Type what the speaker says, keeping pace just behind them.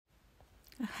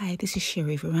Hi, this is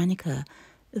Sherry Veronica.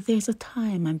 There's a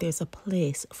time and there's a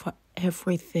place for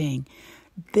everything.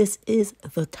 This is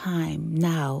the time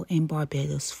now in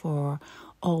Barbados for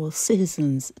all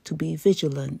citizens to be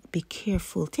vigilant, be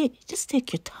careful. Just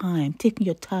take your time. Taking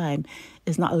your time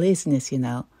is not laziness,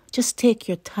 Just take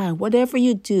your time. Whatever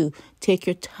you do, take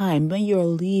your time. When you're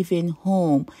leaving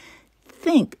home,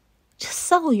 think, just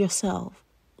settle yourself.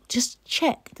 Just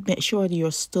check to make sure that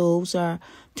your stoves are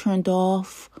turned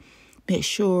off. Make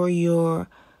sure your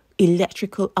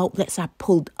electrical outlets are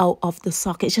pulled out of the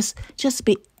socket. Just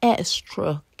be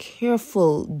extra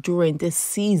careful during this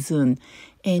season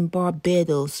in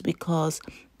Barbados because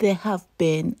there have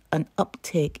been an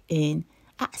uptick in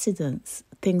accidents,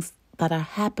 things that are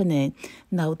happening.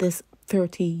 Now, this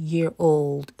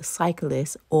 30-year-old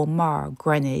cyclist, Omar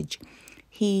Greenidge,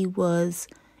 he was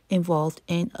involved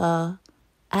in a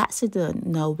accident.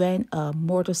 Now, when a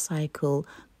motorcycle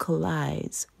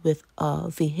collides with a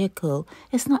vehicle,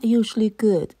 it's not usually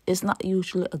good. It's not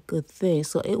usually a good thing.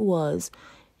 So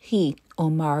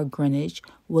Omar Greenidge,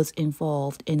 was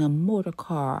involved in a motor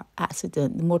car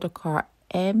accident. The motor car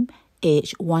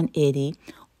MH180,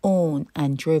 owned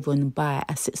and driven by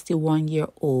a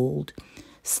 61-year-old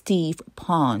Steve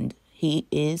Pond. He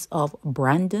is of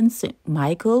Brandon St.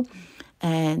 Michael,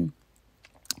 and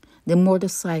the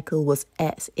motorcycle was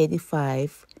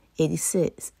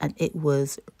X8586, and it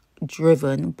was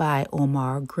driven by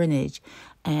Omar Greenidge.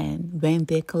 And when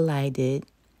they collided,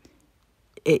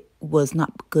 it was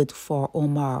not good for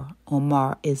Omar.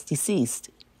 Omar is deceased,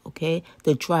 okay?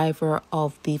 The driver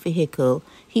of the vehicle,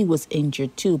 he was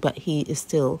injured too, but he is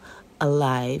still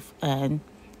alive, and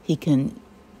he can,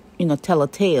 tell a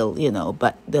tale,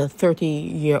 but the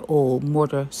 30-year-old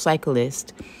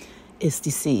motorcyclist is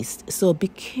deceased. So be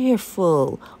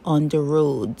careful on the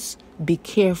roads. Be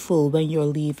careful when you're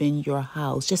leaving your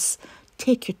house. Just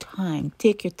take your time.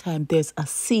 Take your time. There's a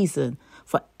season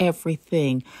for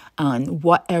everything. And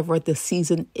whatever the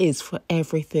season is for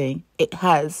everything, it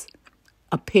has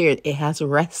appeared. It has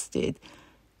rested.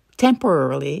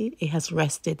 Temporarily, it has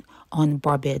rested on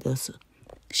Barbados.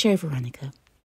 Share Veronica.